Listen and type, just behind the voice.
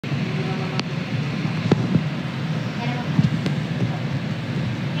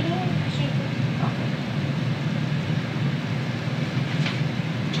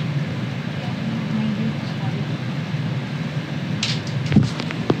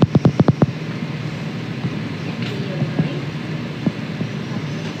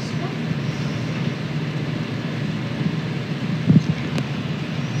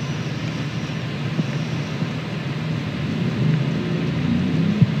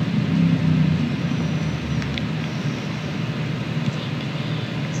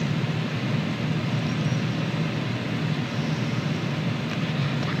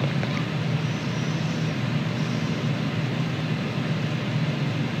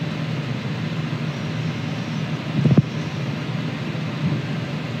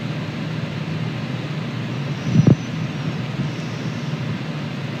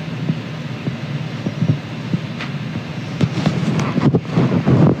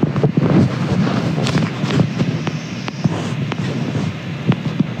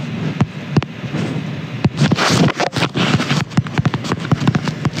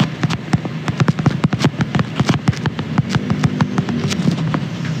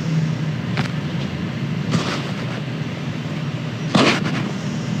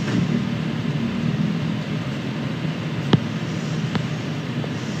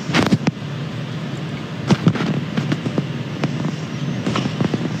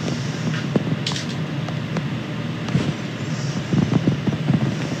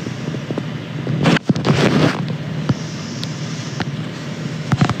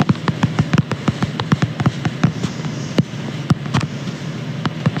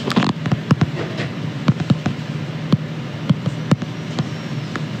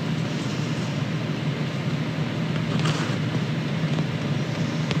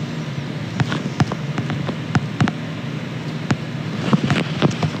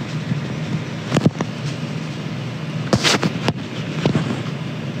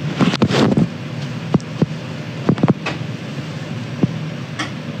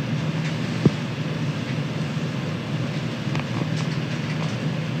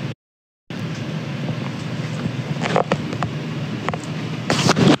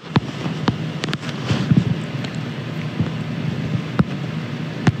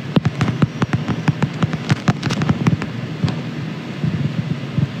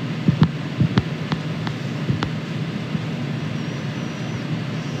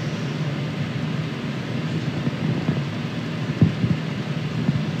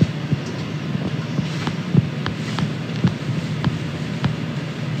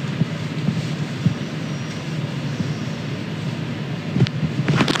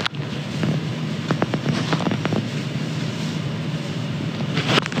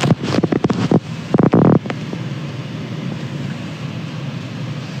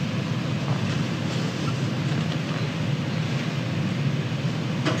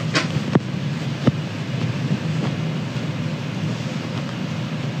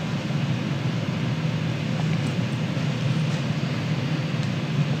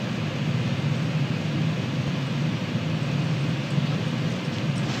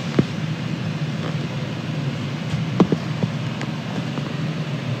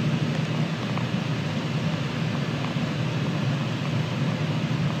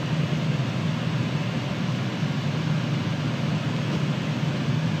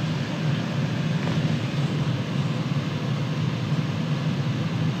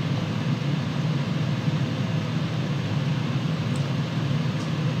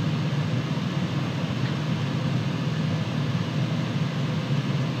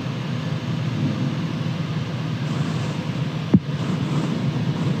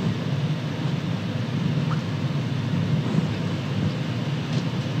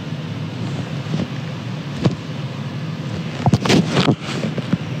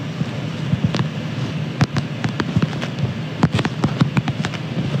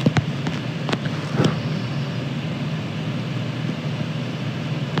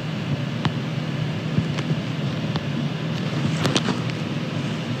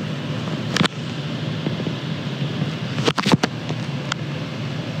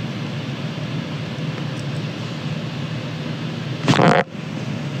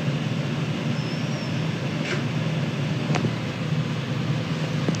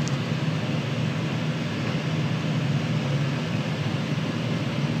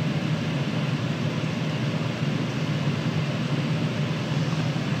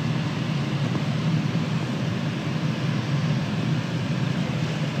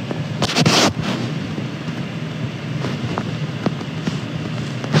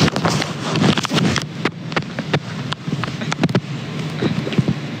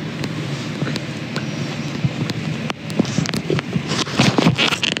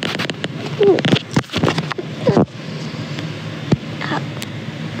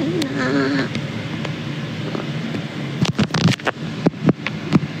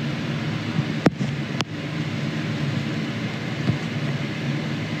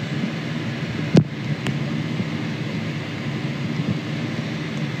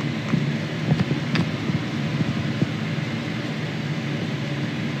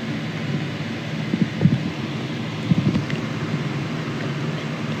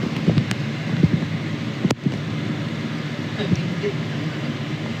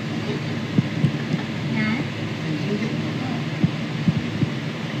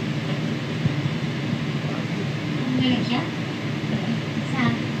Magaling siya?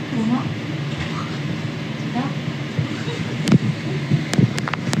 Sa KUMU? Ito?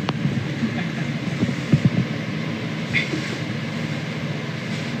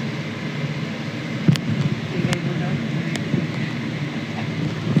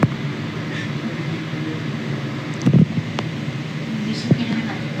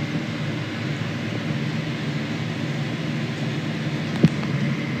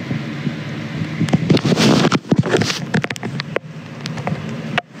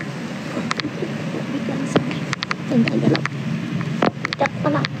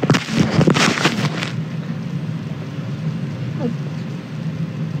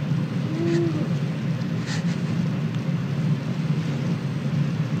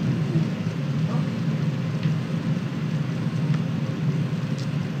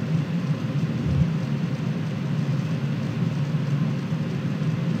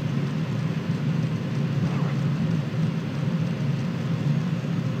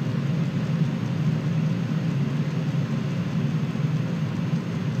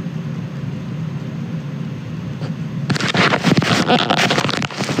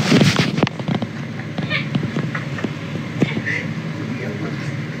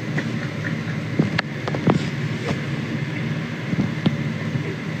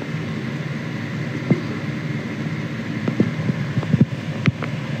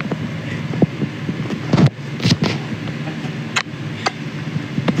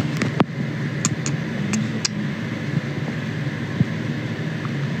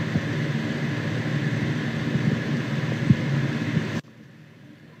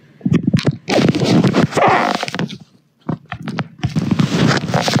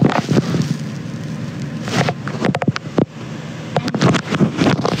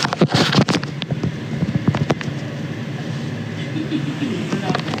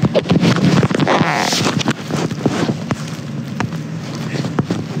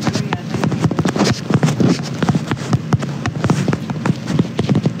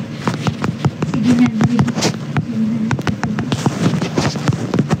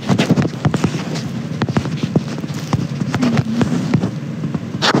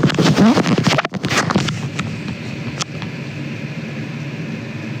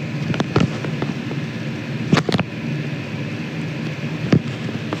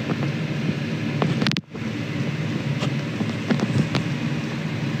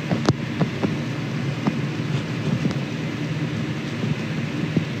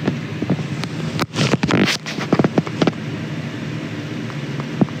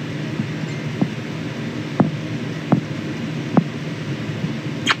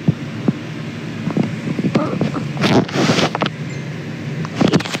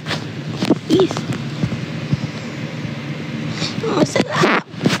 Masarap.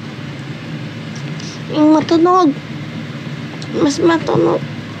 Yung matunog. Mas matunog.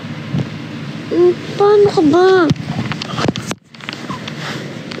 Paano ka ba?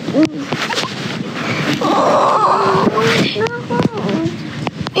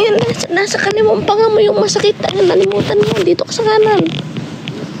 Ayun, nasa kalimong panga mo yung masakit. Nalimutan mo. Dito ka sa kanan.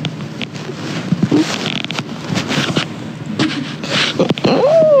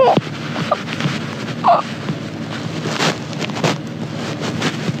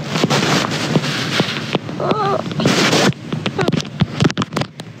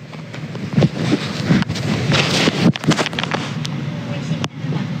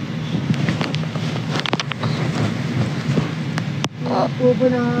 Ubo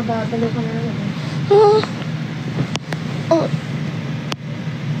na babalo ka na lang.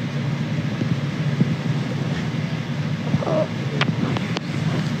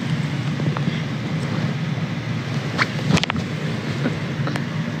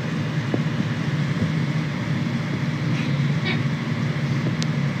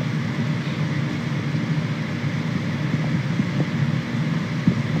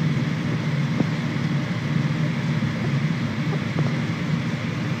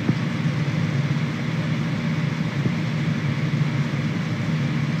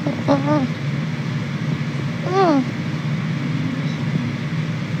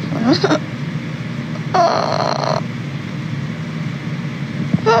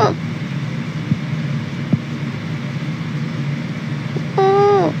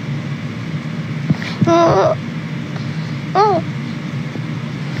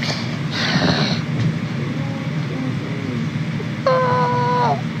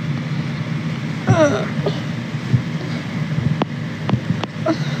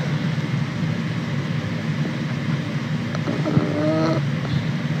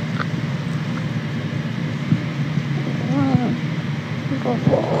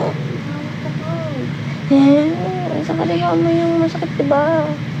 Sa kaliwa mo yung masakit, diba?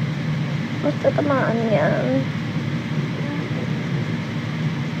 Basta tamaan yan.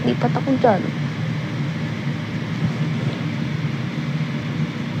 Lipat ako dyan.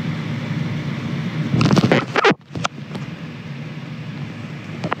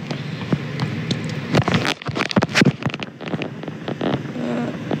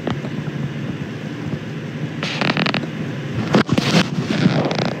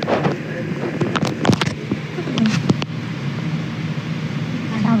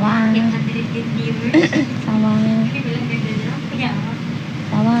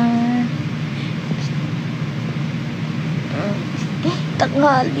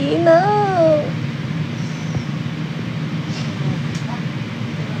 Tanghali na.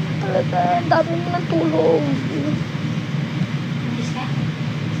 Talaga, dami mo ng tulog.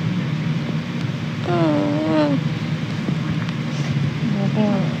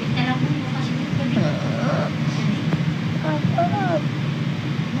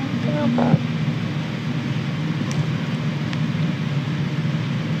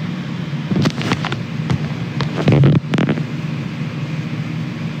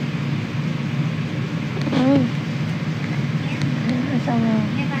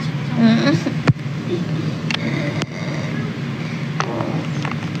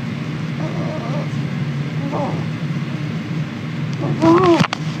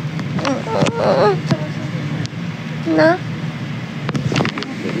 Na?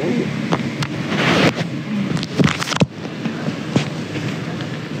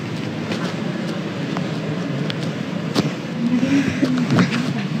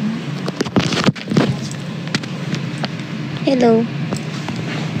 Hello.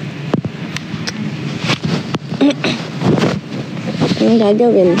 Anong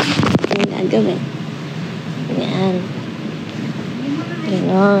gagawin? Anong gagawin? Yan.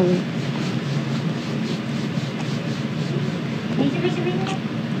 Ganon.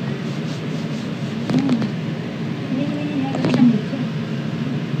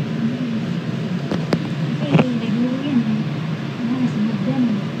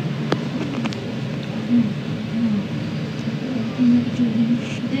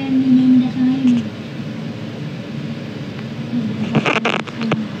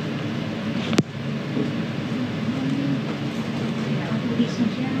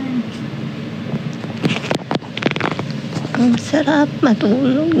 Ang sarap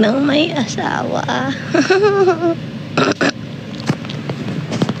matulog ng may asawa.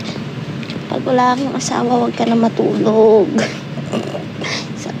 Pag wala kang asawa, huwag ka na matulog.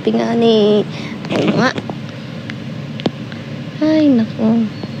 Sabi nga ni, oo nga. Ay, naku.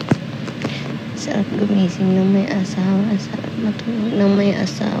 Sarap gumising ng may asawa. Sarap matulog ng may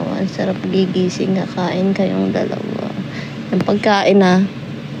asawa. Sarap gigising, kakain kayong dalawa. Yung pagkain na,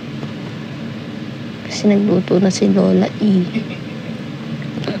 kasi nagluto na si Lola E.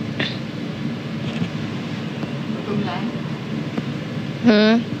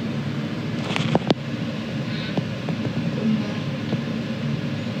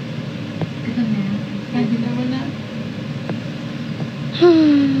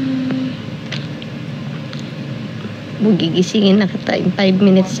 Gigisingin na kita in 5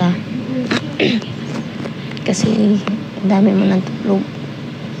 minutes ha. Kasi ang dami mo ng tulog.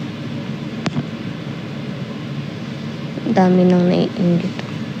 Dami nang naiingit.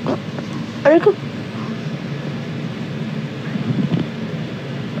 Aray ko.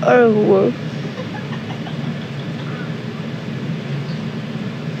 Aray ko.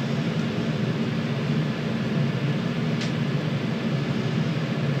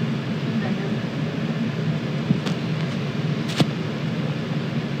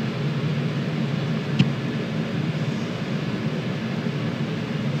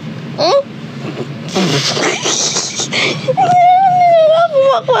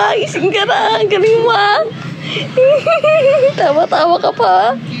 Gising ka na, galing mo. Tawa-tawa ka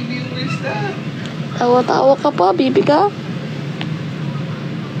pa. Tawa-tawa ka pa, bibi ka.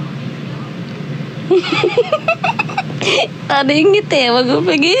 Ano yung ngiti, wag mo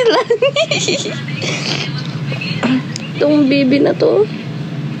pagilan. Itong bibi na to.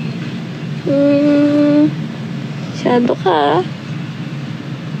 Masyado ka.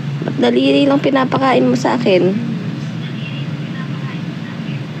 Ba't daliri lang pinapakain mo sa akin?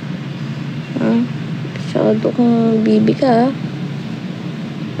 Masyado kang bibi ka.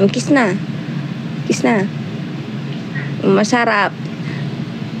 Kiss na. Kiss na. Yung masarap.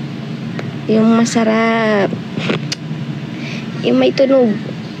 Yung masarap. Yung may tunog.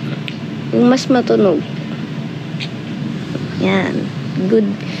 Yung mas matunog. Yan.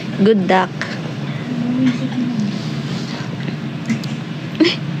 Good duck.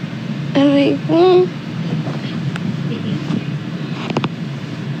 Aray ko.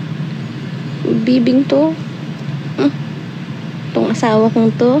 bibing to. Itong asawa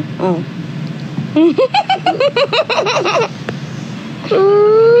kong to. Oh.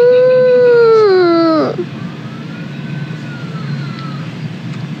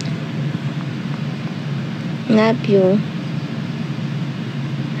 Napyo.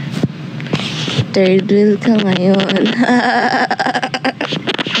 Third wheel ka ngayon.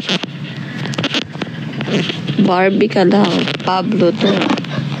 Barbie ka lang. Pablo to.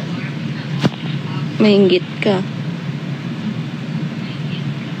 Mahinggit ka.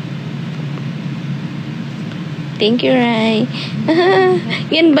 Thank you, Rai.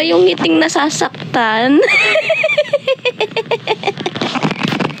 Yan ba yung ngiting nasasaktan?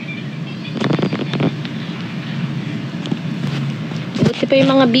 Buti pa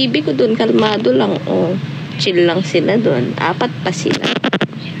yung mga bibi ko dun. Kalmado lang. Oh, chill lang sila dun. 4 pa sila.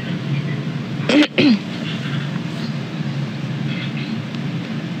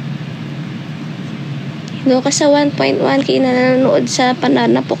 Hindi ka sa 1.1 kayo na nanonood sa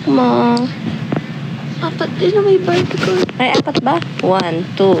pananapok mo. 4 din na may barbie ko. Ay, 4 ba?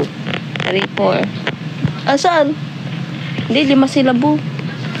 1, 2, 3, 4. Saan? Hindi, 5 sila, bu.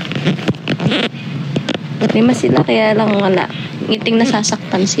 5 sila, kaya lang wala. Ngiting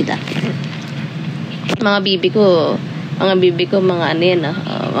nasasaktan sila. Mga bibi ko, mga ano yan,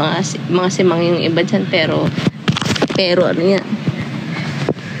 mga simang yung iba dyan, pero ano yan.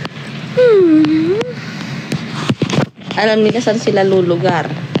 Alam nila saan sila lulugar.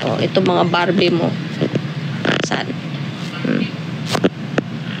 Oh, ito mga Barbie mo. Saan?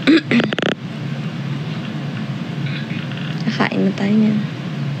 Nakain na tayo niyan.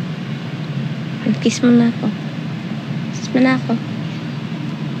 Kiss mo na ako. Kiss mo na ako.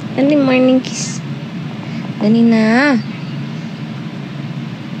 Gani morning kiss. Gani na.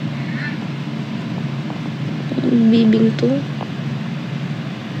 Bibing to.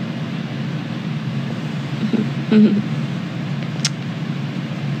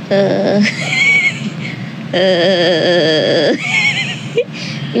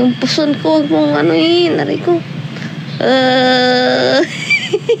 Yung puson ko, huwag mong ano yun, aray ko.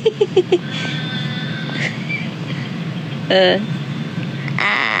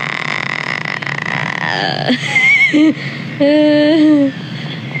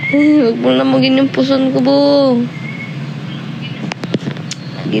 Huwag mong lamagin yung puson ko, bo.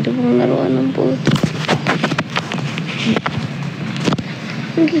 Dito pong laruan ng puto.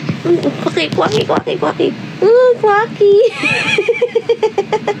 Kwaki. Kwaki.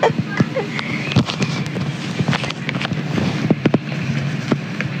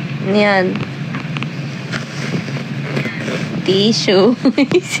 Yan. Tissue.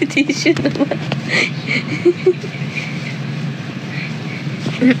 Si tissue naman.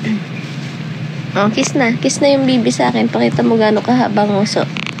 Oh, kiss na. Kiss na yung bibi sa akin. Pakita mo gaano kahabang uso.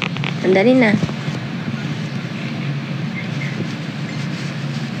 Andali na.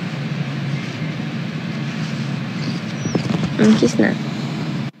 Kiss na.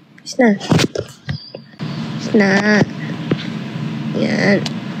 Kiss na. Kiss na. Yan.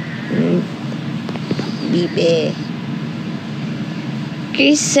 Bibe.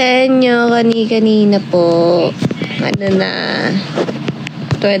 Kiss sa inyo kanina po. Ano na.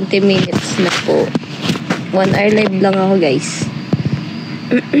 20 minutes na po. 1 hour live lang ako, guys.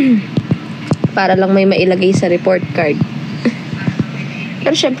 Para lang may mailagay sa report card.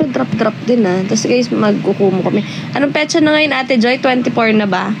 Pero syempre, drop din Tapos guys, magkukumo kami. Anong petsa na ngayon, Ate Joy? 24 na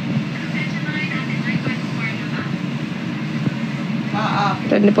ba?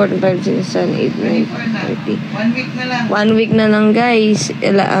 24, 25, 26, 8, 9, 30. 1 week na lang. 1 week na lang, guys.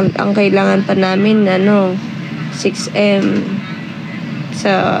 Ang kailangan pa namin, 6M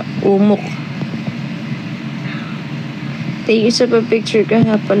sa umok. Thank you sa picture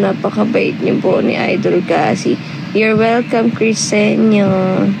kahapon. Napakabait niyo po ni Idol Cassy. You're welcome, Crisenyo.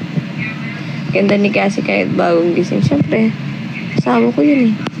 Ganda ni Cassy kahit bagong gising. Siyempre, asawa ko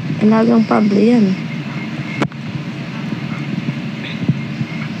yun Alagang Pablo yan.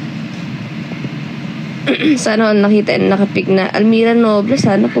 Sana nakita and nakapig na Almira Noble.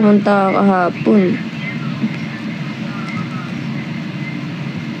 Sana pumunta kahapon.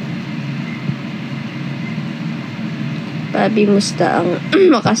 Pabby, musta ang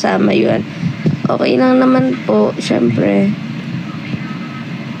makasama yun? Okay lang naman po, syempre.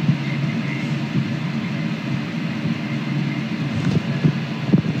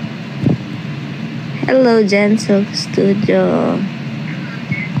 Hello, Jenso Studio.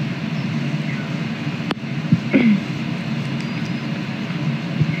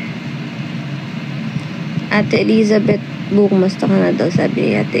 Ate Elizabeth, bumusta ka na daw,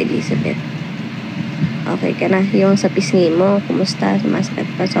 sabi ni Ate Elizabeth. Okay ka na? Yung sa pisngi mo, kumusta? Sumasakit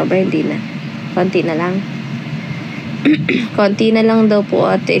pa? Sobra hindi na. Konti na lang. Konti na lang daw po,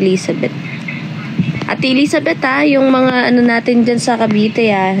 Ate Elizabeth. Ate Elizabeth yung mga ano natin dyan sa Cavite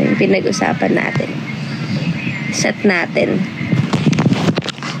yung pinag-usapan natin. Set natin.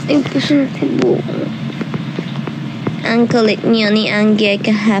 Ay, puso ko buo. Ang kulit niyo ni Angge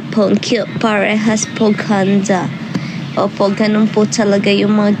kahapon. Cute parehas po ganda. Opo, ganun po talaga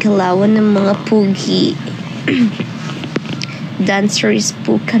yung mga galawan ng mga pugi. Dancers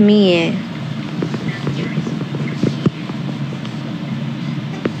po kami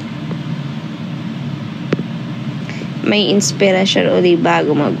May inspirasyon ulit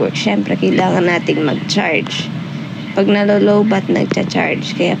bago mag-work. Siyempre, kailangan nating mag-charge. Pag nalolobat,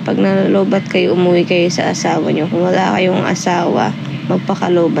 nagcha-charge. Kaya pag nalolobat kayo, umuwi kayo sa asawa nyo. Kung wala kayong asawa,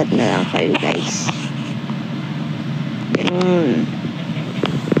 magpakalobat na lang kayo, guys. Ganun.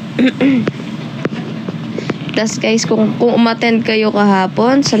 Tas guys, kung umattend kayo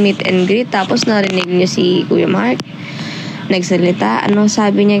kahapon sa meet and greet, tapos narinig nyo si Kuya Mark nagsalita,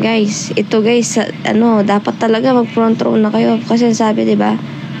 sabi niya guys, ito guys, dapat talaga mag front row na kayo. Kasi sabi, diba,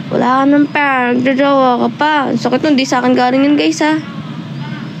 wala ka ng pera, nagdajawa ka pa. Sakit nun, di sa akin galing yun guys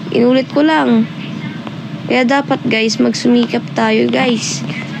Inulit ko lang. Kaya dapat guys, magsumikap tayo guys.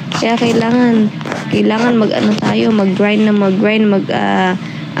 Kaya kailangan tayo, mag-grind,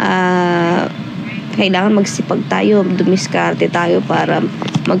 kailangan magsipag tayo, dumiskarte tayo para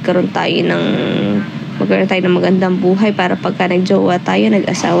magkaroon tayo ng magandang buhay para pagka nagjowa tayo,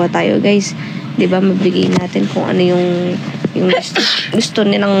 nag-asawa tayo guys, 'di ba, mabigay natin kung ano yung gusto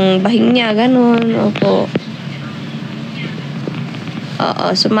nilang bahing niya, ganun. Opo. Oo,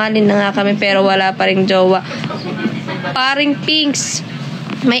 sumali na nga kami pero wala pa ring jowa. Paring Pinks,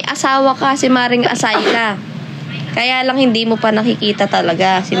 may asawa ka, si Maring Asayla. Kaya lang hindi mo pa nakikita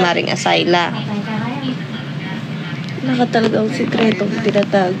talaga si Maring Asayla. Naka talagang sikretong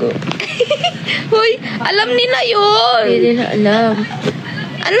tinatago. Hoy, alam nila yun. Hindi nila alam.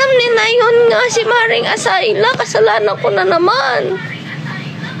 Alam nila yun nga si Maring Asayla. Kasalanan ko na naman.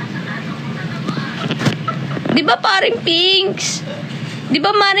 Di ba paring Pinks? Di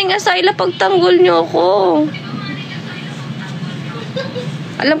ba Maring Asayla, pagtanggol nyo ako?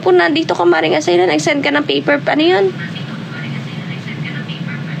 Alam ko na dito ka Maring Asayla. Nag-send ka ng paper. Ano yun?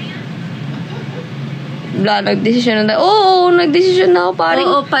 Nagdesisyon na. Oo, nagdesisyon na ako, paring.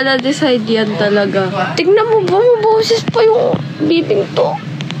 Oo, pala-decide yan talaga. Tignan mo ba, maboses pa yung bibing to.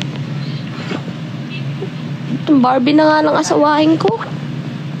 Itong Barbie na nga lang asawahin ko.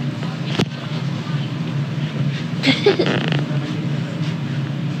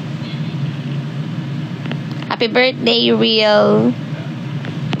 Happy birthday, Real.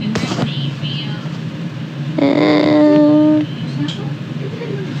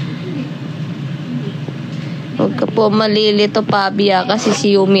 Huwag ka po malilito, Pabby, kasi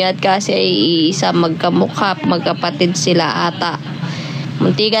si Yumi at Cassy ay isa magkamukha, magkapatid sila ata.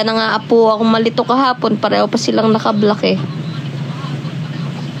 Muntiga na nga apo akong malito kahapon, pareho pa silang nakablock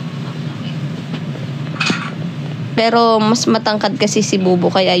Pero mas matangkad kasi si Bubu,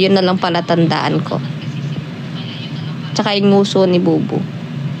 kaya yun na lang pala tandaan ko. Tsaka yung nguso ni Bubu.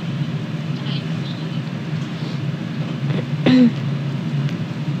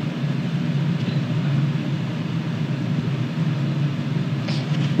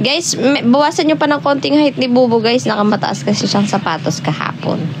 Guys, bawasan nyo pa ng konting height ni Bubu, guys. Nakamataas kasi siyang sapatos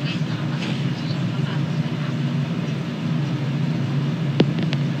kahapon.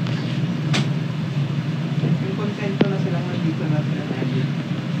 Yung konsento na silang nandito na sila lagi.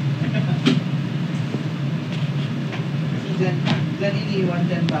 Dyan iniwan,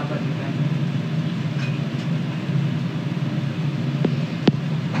 dyan babalikan.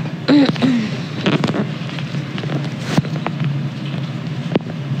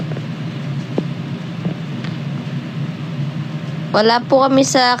 Wala po kami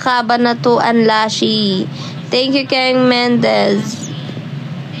sa Kabanatuan, Lashi. Thank you, Kang Mendez.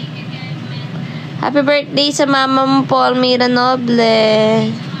 Happy birthday sa mama mo, Paul Mira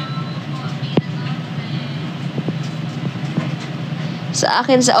Noble. Sa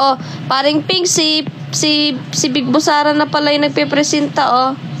akin, paring Pink, si Big Busara na pala yung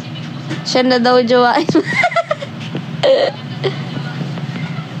nagpipresenta, Siya na daw jowain.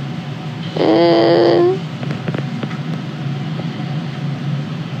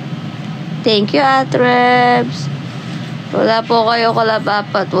 Thank you, Atrebs. Wala po kayo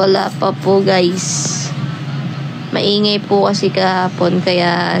kalabapat. Wala pa po, guys. Maingay po kasi kahapon,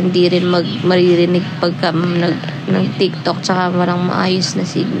 kaya hindi rin maririnig pagka nag-TikTok, tsaka marang maayos na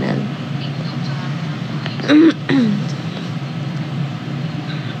signal.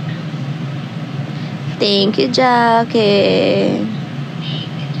 Thank you, Jackie.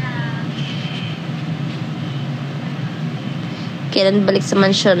 Kailan balik sa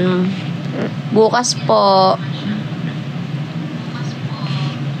mansion? Bukas po.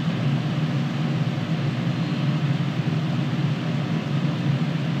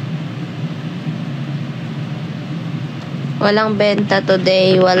 Walang benta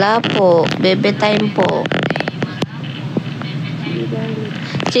today. Wala po. Bebe time po.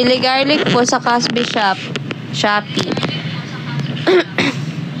 Chili garlic po sa Cassby shop. Shopee.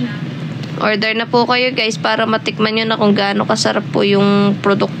 Order na po kayo guys para matikman nyo na kung gaano kasarap po yung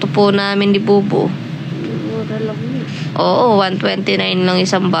produkto po namin ni Bubu. Mura lang yun. Oo, 129 lang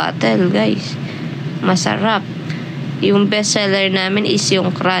isang bottle guys. Masarap. Yung best seller namin is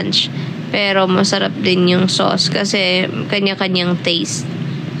yung crunch. Pero masarap din yung sauce kasi kanya-kanyang taste.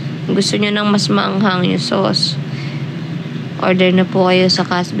 Gusto nyo nang mas maanghang yung sauce. Order na po kayo sa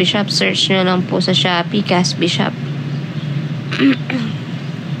Cassby shop. Search nyo lang po sa Shopee, Cassby shop.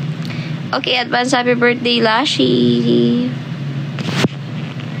 Okay, advance happy birthday, Lashi.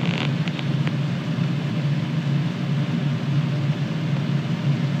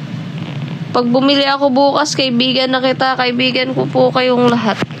 Pag bumili ako bukas, kaibigan na kita. Kaibigan ko po kayong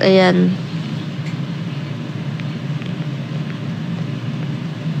lahat. Ayan.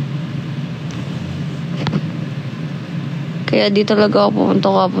 Kaya di talaga ako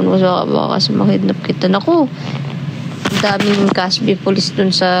pumunta kapon kasi baka kasi makidnap kita. Naku, daming Cassby police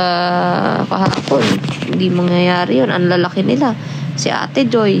dun sa kahapon. Hindi mangyayari yun. Ang lalaki nila. Si Ate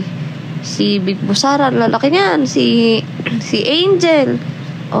Joy. Si Big Busara. Ang lalaki niyan. Si Angel.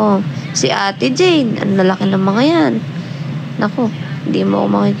 Oh, si Ate Jane. Ang lalaki ng mga yan. Naku, hindi mo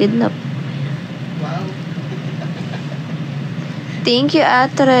ako makikidnap. Wow. Thank you,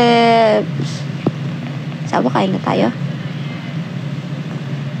 Ate Reps. Sabi, kain na tayo?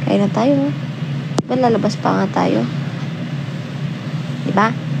 Kain na tayo. Diba lalabas pa nga tayo?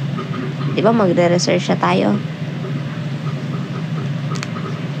 Diba? Diba magre-research na tayo?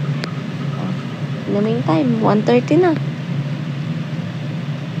 In the meantime, 1:30 na.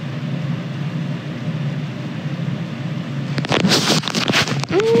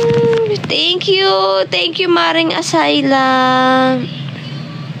 Thank you. Thank you, Maring Asayla.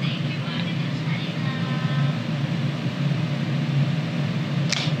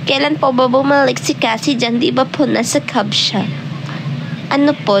 Kailan po ba bumalik si Cassy dyan? Di ba po nasa cub siya?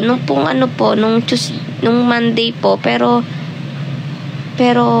 Ano po? Nung Monday po. Pero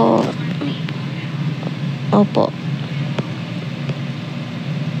opo.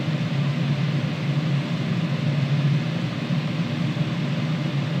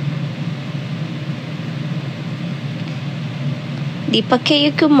 Di pa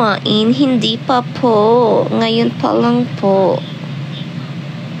kayo kumain? Hindi pa po. Ngayon pa lang po.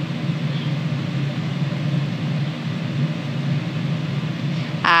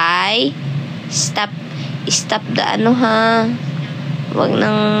 Ay, stop the ano ha. Wag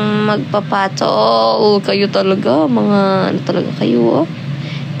nang magpapato. Oh, kayo talaga. Mga ano talaga kayo oh.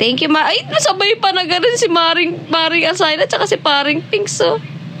 Thank you, Ay, masabay pa na ganun si Maring Asayla tsaka si Paring Pinks oh.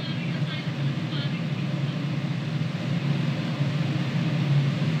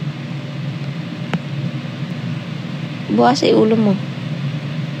 Bo, asa yung ulo mo?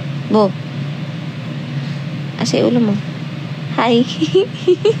 Bo. Asa yung ulo mo? Hi.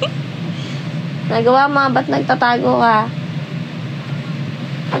 Nagawa mo, ba't nagtatago ka?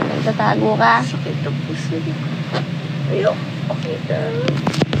 Nagtatago ka? Sakit ang puso. Ayok. Okay na.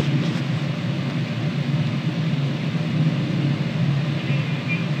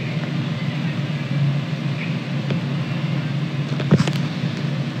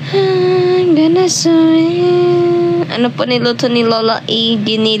 I'm gonna swim. Ano po niluto ni Lola E?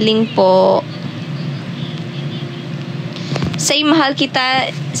 Giniling po. Say mahal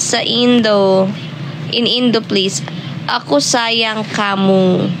kita sa Indo. In Indo please. Ako sayang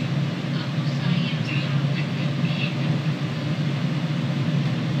kamu.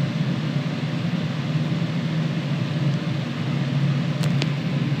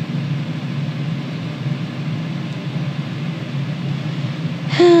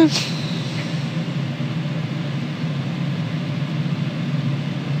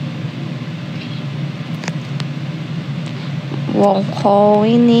 Won't call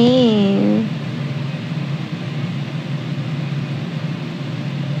ini.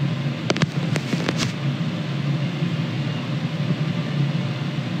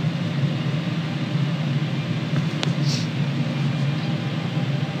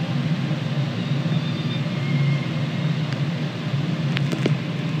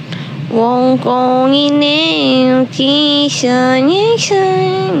 Won't call ini. Kisah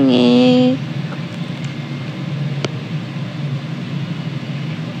nyesanya.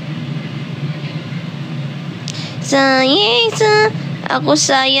 Ako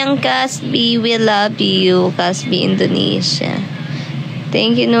sayang, Cassby. We love you, Cassby Indonesia.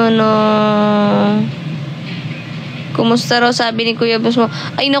 Thank you, Nono. Kumusta raw, sabi ni Kuya Bruce mo?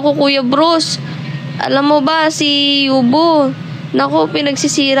 Ay, naku, Kuya Bruce. Alam mo ba, si Yubo, naku,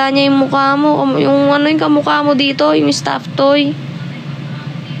 pinagsisira niya yung mukha mo. Yung kamukha mo dito, yung stuffed toy.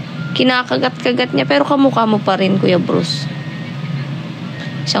 Kinakagat-kagat niya, pero kamukha mo pa rin, Kuya Bruce.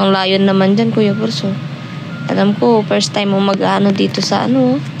 Isang lion naman dyan, Kuya Bruce. Oh. Alam ko, first time mo mag-ano dito sa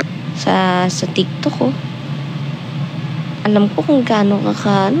sa TikTok. Oh. Alam ko kung gaano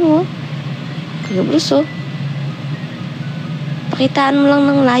ka Kuya Bruce. Oh. Pakitaan mo lang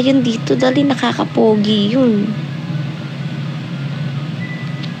ng lion dito, dali nakakapogi yun.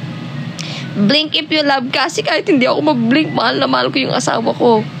 Blink if you love Cassie. Kahit hindi ako mag-blink, mahal na mahal ko yung asawa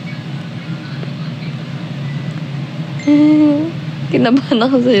ko. Kinabahan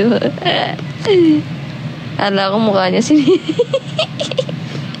ako sa'yo. Ala ko mukha niya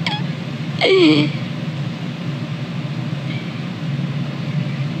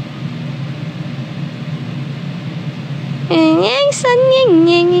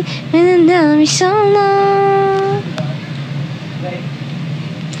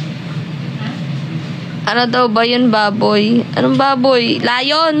Ano daw ba yun, baboy? Anong baboy?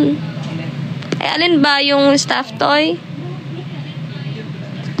 Lion? Ay, alin ba yung stuffed toy?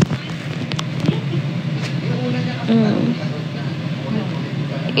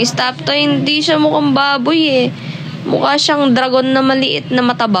 Yung stuffed toy, hindi siya mukhang baboy eh. Mukha siyang dragon na maliit na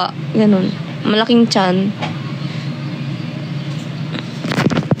mataba. Ganun. Malaking tiyan.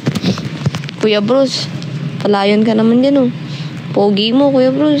 Kuya Bruce, palayon ka naman dyan oh. Pogi mo,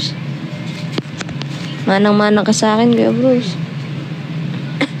 Kuya Bruce. Manang-manang ka sa akin, Kuya Bruce.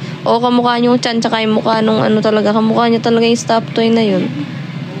 O, kamukha niyo yung tiyan, tsaka yung mukha nung talaga. Kamukha niya talaga yung stuffed toy na yun.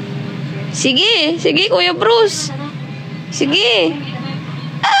 Sige, sige, Kuya Bruce. Sige.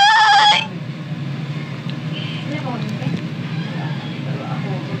 Ay!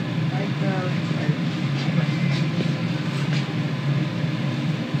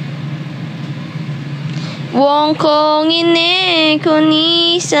 Wong kong ine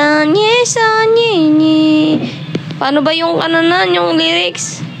kuni sanye sanye ni. Paano ba yung yung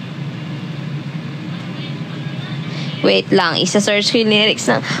lyrics? Wait lang, isa-search ko yung lyrics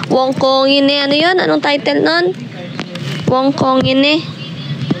ng Wong kong ine. Ano yun? Anong title nun? Wong kong ine.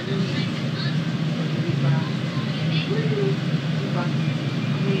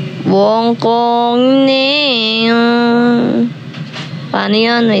 Wong kong ine. Paano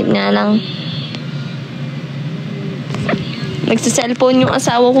yun? Wait nga lang. Nagsa-cellphone yung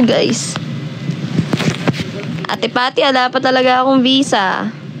asawa ko, guys. Ate Pati, ala pa talaga akong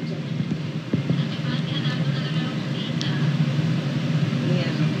visa.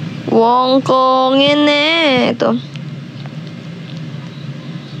 Wong kong ine. Ito.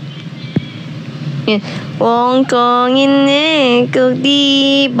 Wong kong ine kung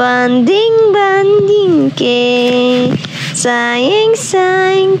di banding ke sayang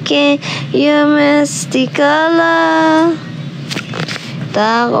ke ya mesti kalah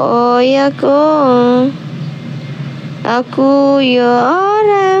tak aku ya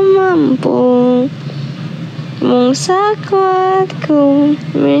orang mampu mung sakuatku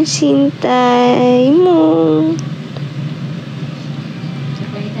mencintaimu.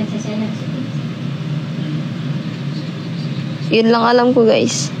 Yun lang alam ko,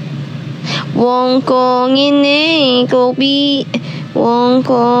 guys. Wong kong ine Wong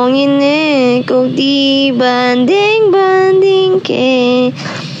kong ine kung di banding ke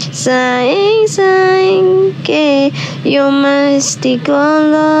sayang ke yo mesti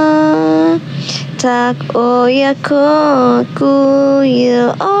kalah tak aku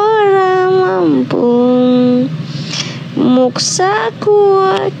ya orang mampu muksaku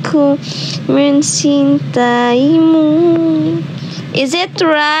aku mencintaimu. Is it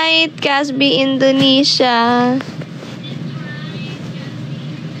right, Cassby Indonesia?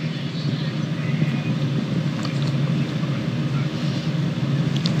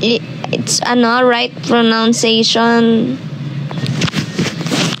 It's right pronunciation.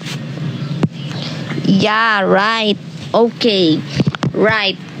 Yeah, right. Okay.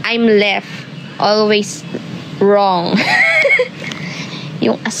 Right. I'm left. Always wrong.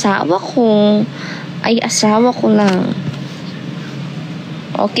 Yung asawa ko ay asawa ko lang.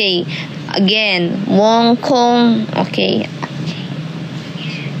 Okay. Again. Wong kong. Okay.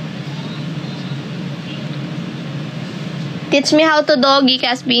 Teach me how to doggy,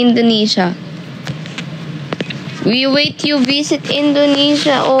 Cassby Indonesia. We wait you visit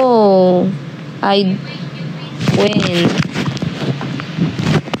Indonesia. Oh. I win.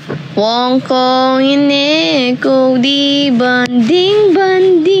 Wong kong ine ko di banding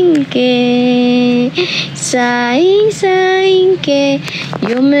ke saing ke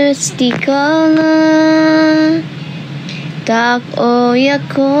yo mesti kalah tak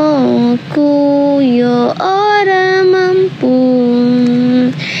oyako kuyo ora mampu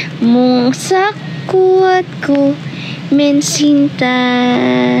mong sakuatku mencinta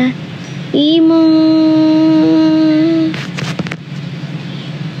imo.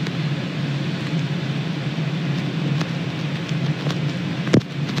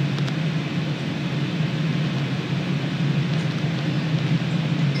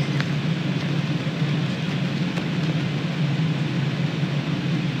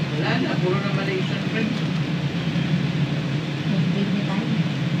 Wala na, puro na Malaysian friend. Mag-baby tayo.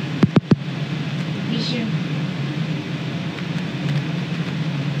 Vision.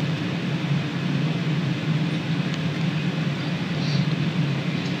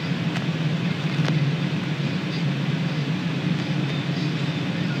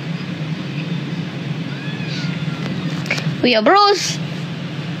 Kuya Bruce!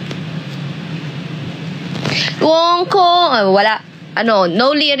 Wong kong... Ay, wala. Ano,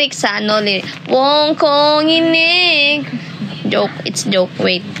 no lyrics ha, no lyrics. Wong kong inig. Joke, it's joke,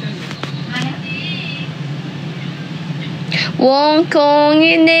 wait. Wong kong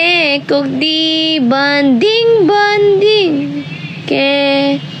inig kog di banding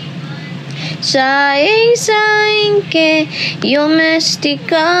ke saing ke yo mesti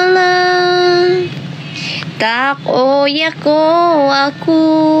kalah tak oyako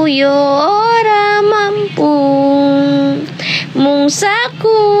aku yo ora mampu mung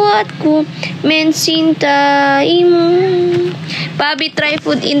sakuatku mencintaimu. Pabby, try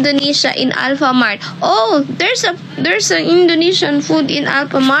food Indonesia in Alfamart. Oh, there's an Indonesian food in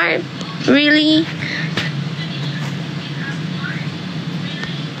Alfamart. Really?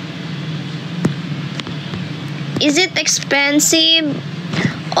 Is it expensive?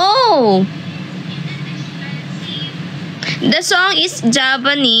 Oh, the song is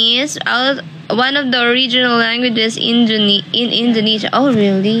Japanese, one of the original languages in Indonesia. Oh,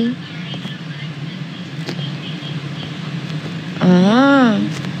 really? Ah.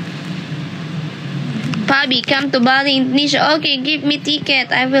 Pabby, come to Bali, Indonesia. Okay, give me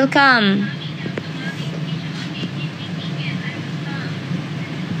ticket. I will come.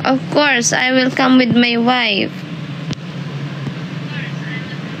 Of course, I will come with my wife.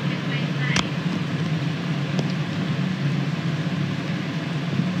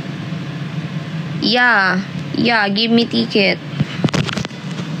 Yeah, give me ticket.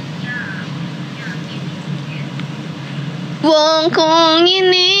 Wong kong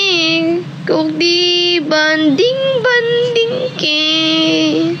inig kog di banding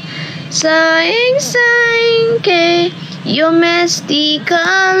ke saing ke yo mesti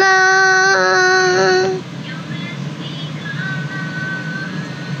kalah.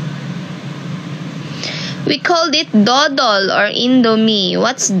 We called it dodol or Indomie.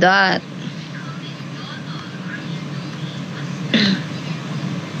 What's that?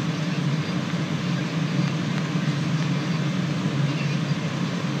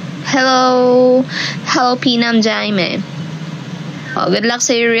 Hello, Pinam Jaime. Oh, good luck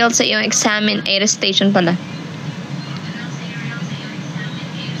sa real sa iyong examen. Air station pala.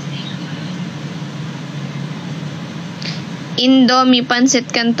 Indomie,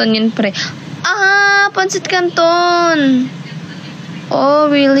 Pansit Canton yun, pre. Ah, Pansit Canton. Oh,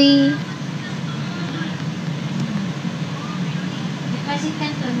 really? Pansit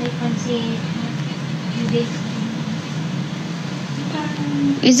Canton, may pansit.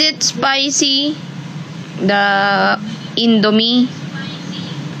 Is it spicy? The Indomie?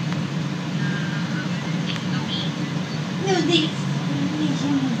 Noodles.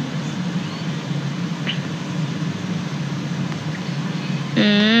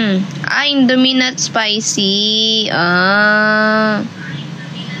 Indomie not spicy. Ah.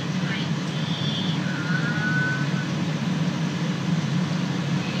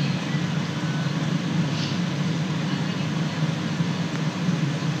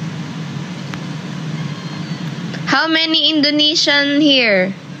 How many Indonesian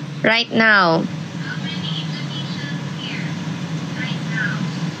here right now?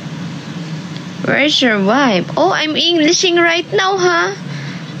 Where's your wife? Oh, I'm Englishing right now, huh?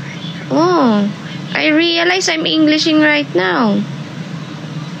 Oh, I realize I'm Englishing right now.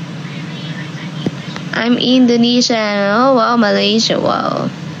 I'm Indonesian. Oh, wow, Malaysia,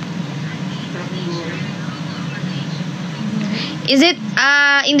 wow. Is it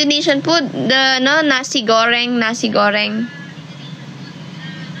Indonesian food? The nasi goreng. Mi goreng.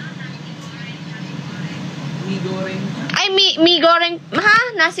 Ay, mi goreng.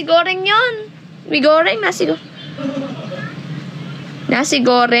 Ha? Nasi goreng yun. Mi goreng, nasi goreng. Nasi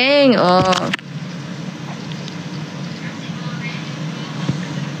goreng, oh.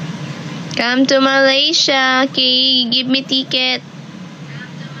 Come to Malaysia. Okay, give me ticket.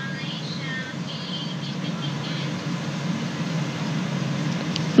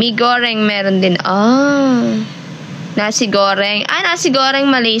 Mi goreng meron din. Nasi goreng. Nasi goreng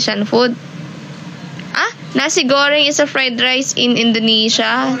Malaysian food. Nasi goreng is a fried rice in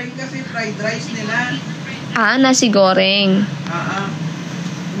Indonesia. Goreng kasi fried rice nila. Nasi goreng.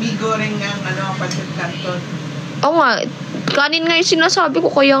 Mi goreng ang pancit canton. Oo nga. Kanin nga yung sinasabi ko,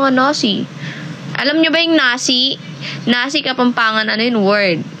 kaya nga nasi. Alam nyo ba yung nasi? Nasi Kapampangan, yun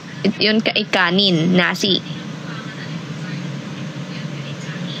word? Yun kanin, nasi.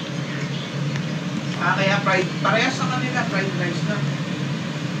 Kaya parehas sa kanila, fried rice na.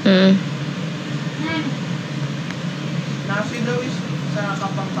 Nasi daw is sa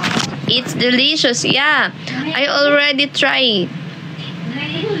Kapampangan. It's delicious, yeah. I already tried.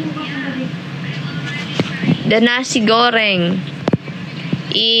 The nasi goreng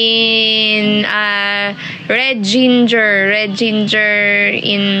in red ginger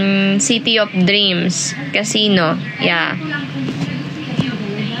in City of Dreams Casino, yeah.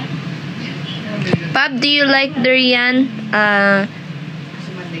 Pab, do you like durian? I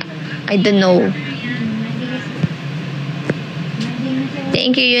don't know.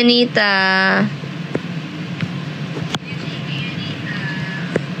 Thank you, Yunita.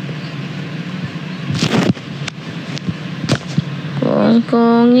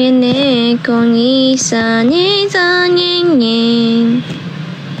 Kong ini kong isa ni sa nying.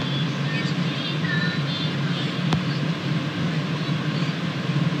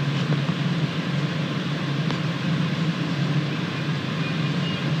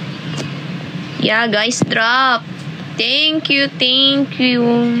 Yeah, guys, drop. Thank you.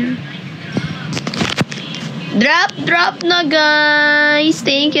 Drop na, guys.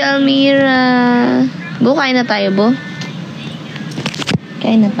 Thank you, Almira. Bo, kain na tayo, Bo.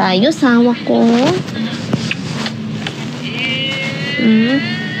 Kain na tayo, sawa ko.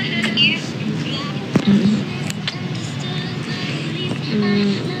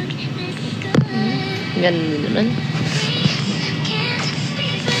 Ganun naman.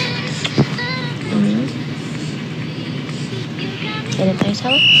 Kain na tayo,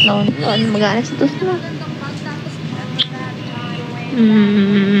 sawa. Noon, mag-aalas ito sila.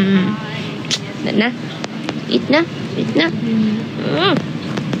 Eat na. Eat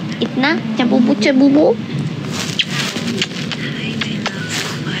na. Chabubu.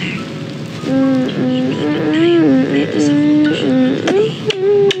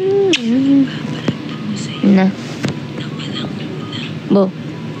 Na. Bo.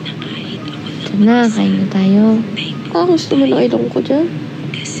 Na, kain na tayo. Gusto mo na ilong ko dyan?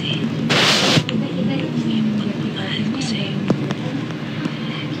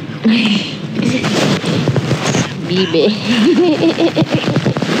 Bibe.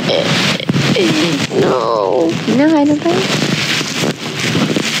 No. Kain na tayo.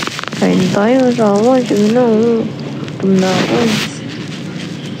 Kain tayo. Sawa. Sige na. Tum na ako.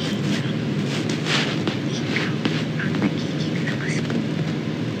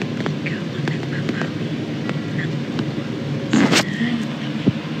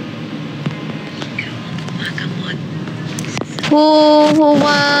 Who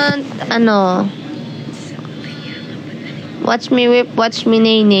want, watch me whip, watch me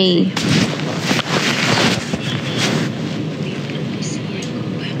nay.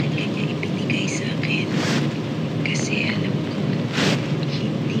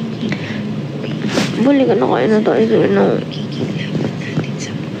 Buli ka na kayo na tayo na.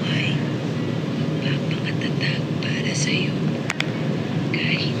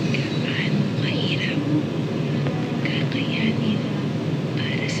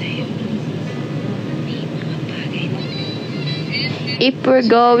 If we're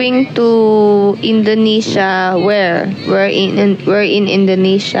going to Indonesia, where? We're in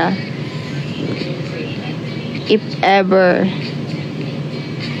Indonesia. If ever.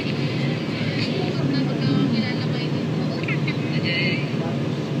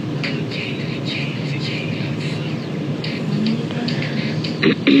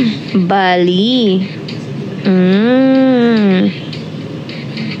 Bali.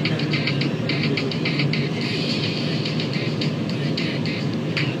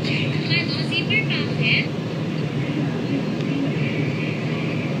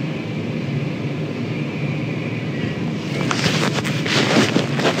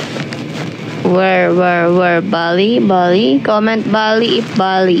 Where? Bali? Comment Bali if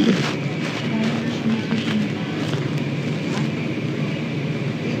Bali.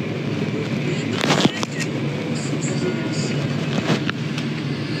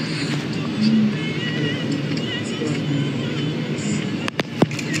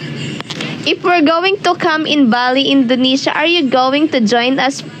 If we're going to come in Bali, Indonesia, are you going to join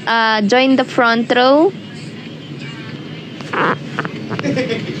us? Join the front row.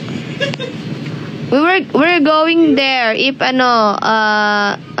 We're going there. If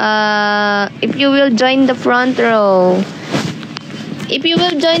if you will join the front row. If you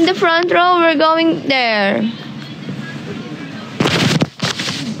will join the front row, we're going there.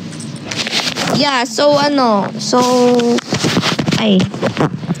 Yeah, so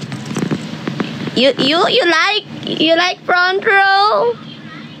you like front row?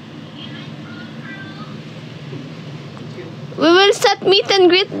 We will set meet and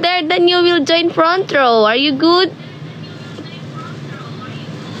greet there, then you will join front row. Are you good?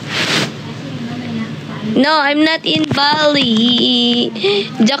 No, I'm not in Bali.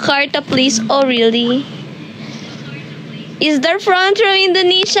 Jakarta, please. Oh, really? Is there front row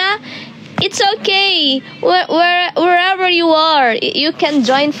Indonesia? It's okay. Wherever you are, you can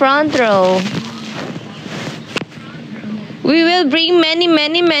join front row. We will bring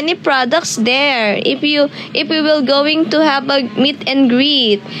many products there. If we will going to have a meet and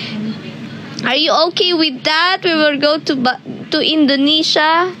greet. Are you okay with that? We will go to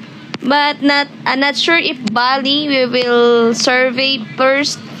Indonesia, but I'm not sure if Bali. We will survey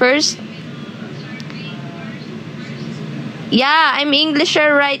first. Yeah, I'm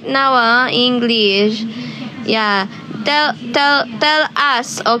Englisher right now, English. Yeah. Tell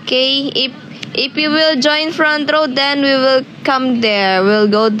us, okay? If you will join front row, then we will come there. We'll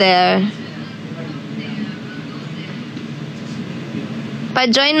go there.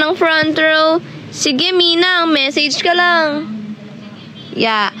 Pa-join ng front row. Sige, Minang, message ka lang.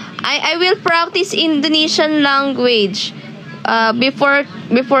 Yeah, I will practice Indonesian language before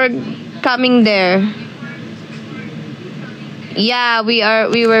coming there. Yeah, we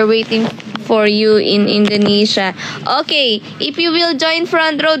were waiting for you in Indonesia. Okay, if you will join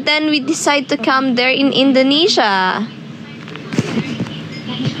front row, then we decide to come there in Indonesia.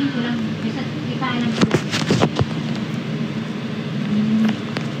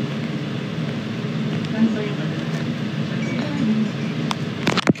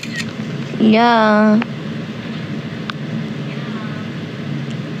 Yeah.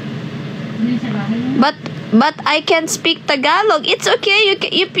 But I can speak Tagalog. It's okay.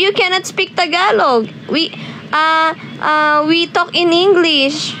 If you cannot speak Tagalog, we talk in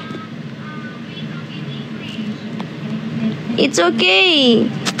English. It's okay.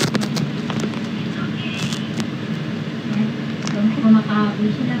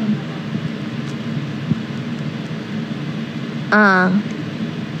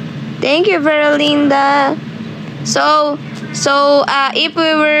 Thank you, Verolinda. So if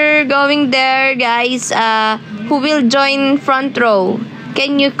we were going there, guys, who will join front row?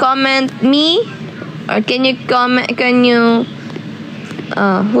 Can you comment me? Or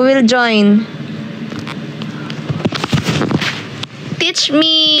who will join? Teach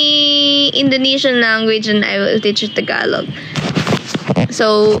me Indonesian language and I will teach you Tagalog.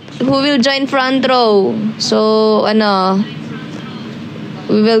 So, who will join front row? So,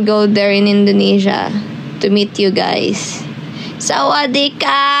 we will go there in Indonesia to meet you guys. Sawadee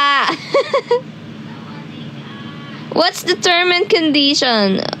ka! What's the term and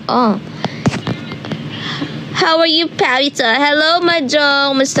condition? Oh. How are you, Pabby? Hello,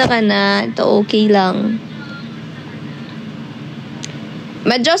 Majong. Musta ka na? Ito okay lang.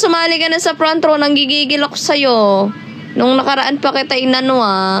 Majong, sumali ka na sa front row. Nanggigigil ako sa'yo. Nung nakaraan pa kita inano,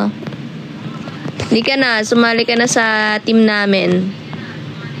 Hindi ka na. Sumali ka na sa team namin.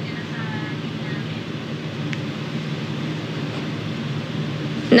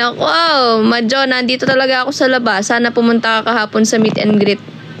 Naku, Majo, nandito talaga ako sa labas. Sana pumunta ka kahapon sa meet and greet.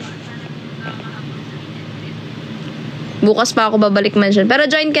 Bukas pa ako babalik mansion. Pero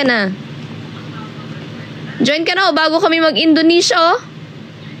join ka na. Join ka na, bago kami mag-Indonesia,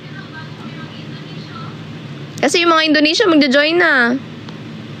 Kasi yung mga Indonesia magja-join na.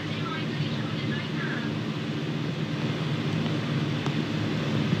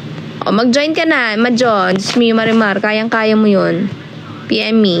 Mag-join ka na, Majo. Diyos mo yung Marimar. Kayang-kaya mo yun.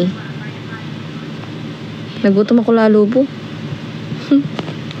 PM me. Nagutom ako lalo po.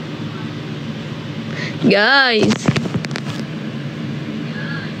 Guys.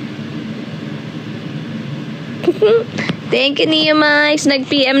 Thank you, Nia Max.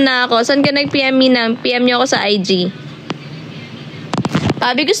 Nag-PM na ako. Saan ka nag-PM me na? PM nyo ako sa IG.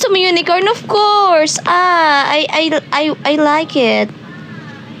 Pabby, gusto mo unicorn? Of course. I like it.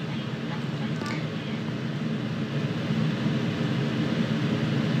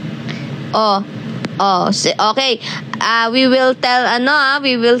 Okay. We will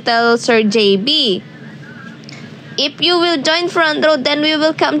tell Sir JB. If you will join front row, then we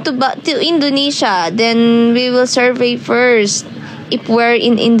will come to Indonesia. Then we will survey first if we're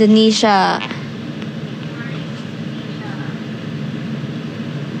in Indonesia.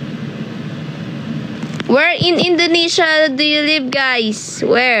 Where in Indonesia do you live, guys?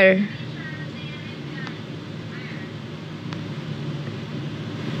 Where?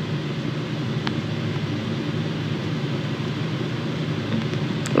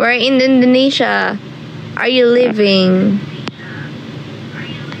 Where in Indonesia are you living?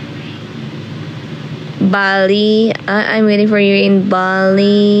 Bali. I'm waiting for you in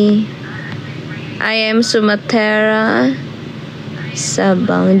Bali. I am Sumatera,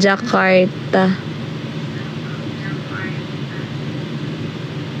 Sabang, Jakarta.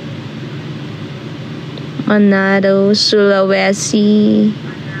 Manado, Sulawesi.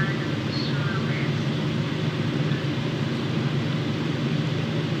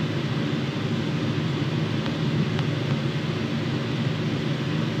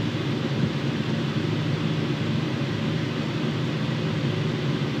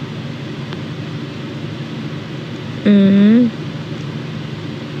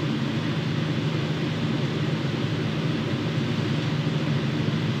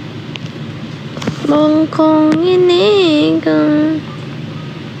 Bangkong ini kang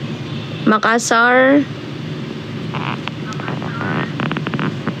Makassar.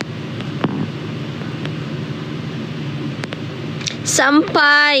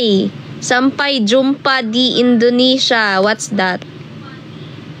 Sampai jumpa di Indonesia. What's that?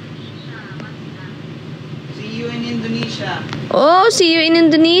 See you in Indonesia. Oh, see you in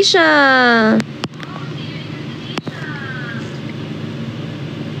Indonesia.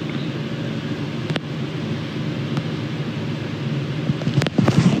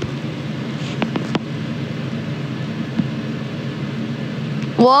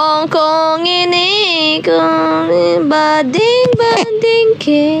 Wong kong ini kong banding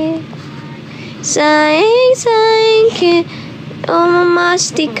ke sayang ke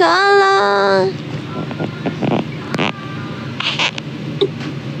mastikala.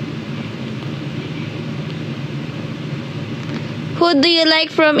 Who do you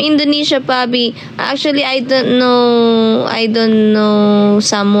like from Indonesia, Pabby? Actually, I don't know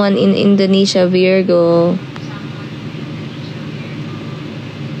someone in Indonesia, Virgo.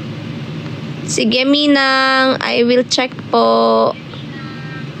 Sige, Minang. I will check po.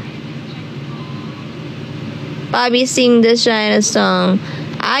 Pabby, sing the China song.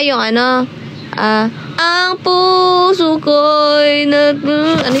 Yung ano? Ang puso ko'y ano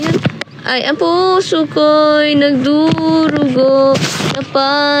yun? Ay, ang puso ko'y nagdurugo na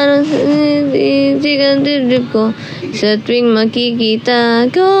parang sigang dibdib ko. Sa tuwing makikita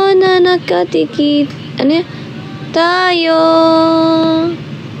ko na nakatikit. Ano yun? Tayo.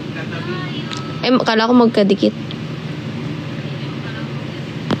 Kala ko magkadikit.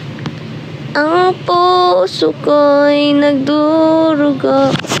 Ang puso ko'y nagdurugo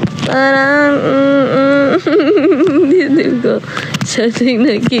parang dito ko sa tuwing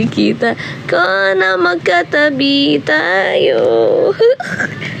nakikita ko na magkatabi tayo.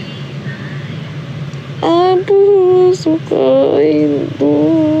 Ang puso ko'y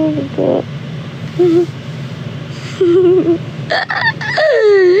nagdurugo.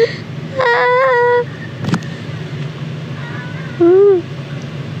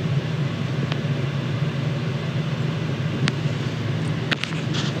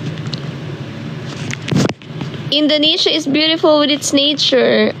 Indonesia is beautiful with its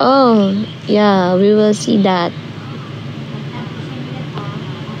nature. Oh, yeah, we will see that.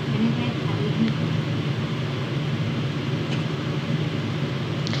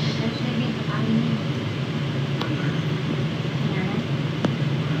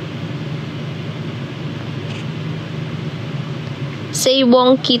 Say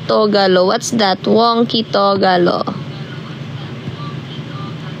wonky togalo. What's that? Wonky togalo.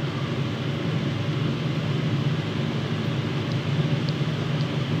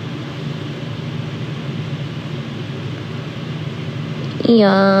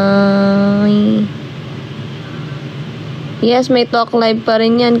 Yay. Yes, may talk live pa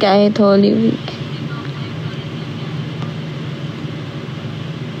rin yan kahit Holy Week.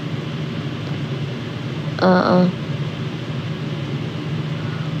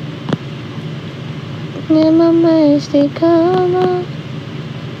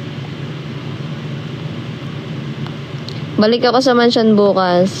 Balik ako sa mansion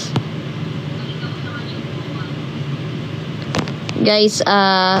bukas. Guys,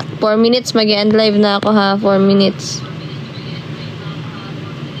 4 minutes mag-end live na ako ha. 4 minutes.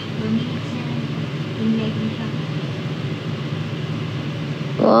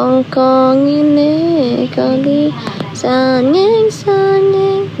 Wong Hong Kong ini kali sanyeng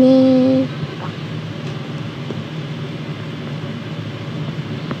sanyeng.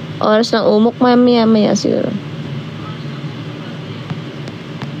 Oras ng umok maya siguro.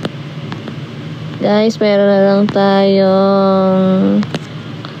 Guys, meron na lang tayong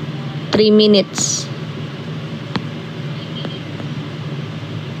 3 minutes.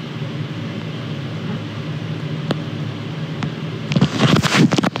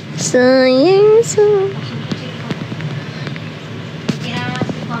 Sayang so.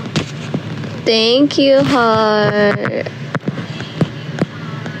 Thank you, heart.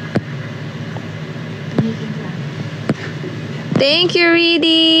 Thank you,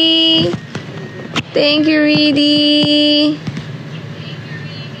 Reedy. Thank you, Reedy.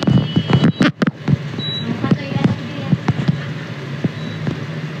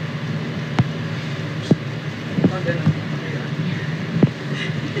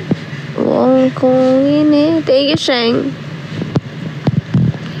 Wong kong ini. Thank you, Sheng.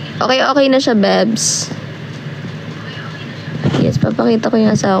 Okay na siya, Babs. Yes, papakita ko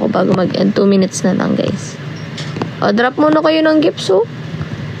yung asawa ko bago mag-end. 2 minutes na lang, guys. O, drop muna kayo ng gifts, oh.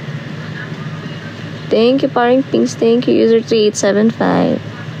 Thank you, Paring Pinks. Thank you, user 3875.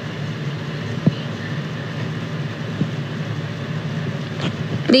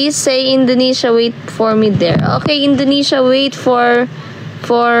 Please say Indonesia, wait for me there. Okay, Indonesia, wait for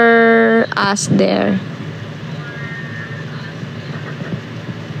us there.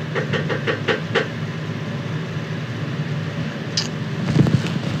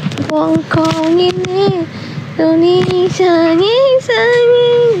 Hong Kong ini Indonesia ini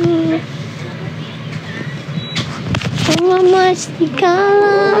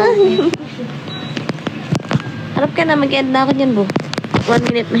memastikan. Harap ka na, mag-end na ako dyan, bu. 1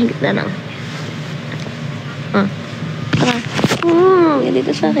 minute mahigit na lang. Tara. Yan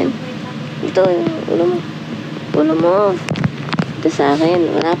dito sa akin. Ito, ulo mo. Ulo mo. Ito sa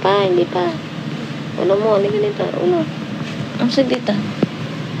akin. Wala pa, hindi pa. Ulo mo, hindi ganito. Ulo. Ang sig dito.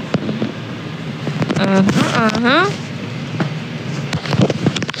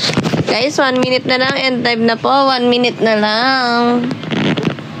 Guys, 1 minute na lang. End time na po. 1 minute na lang.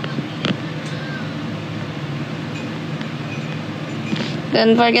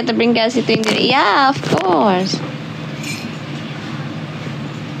 Don't forget to bring Cassy to India. Yeah, of course.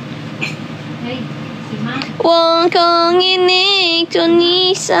 Wong kong ini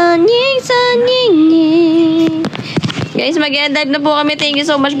Tuni sanying sanying. Guys, mag-end live na po kami. Thank you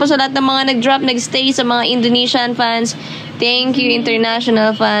so much po sa lahat ng mga nag-drop, nag-stay, sa mga Indonesian fans. Thank you,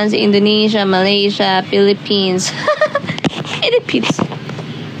 international fans. Indonesia, Malaysia, Philippines. Philippines.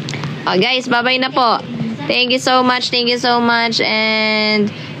 Oh, guys, bye-bye na po. Thank you so much. Thank you so much. And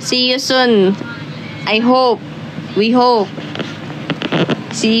see you soon. I hope. We hope.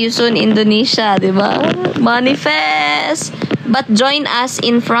 See you soon, Indonesia, diba? Manifest! But join us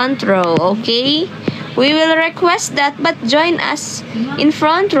in front row, okay? We will request that, but join us in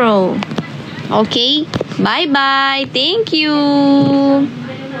front row. Okay? Bye-bye. Thank you.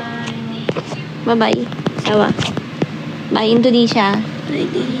 Bye-bye. Sawa. Bye, Indonesia.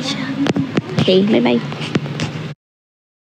 Bye, Indonesia. Okay, bye-bye.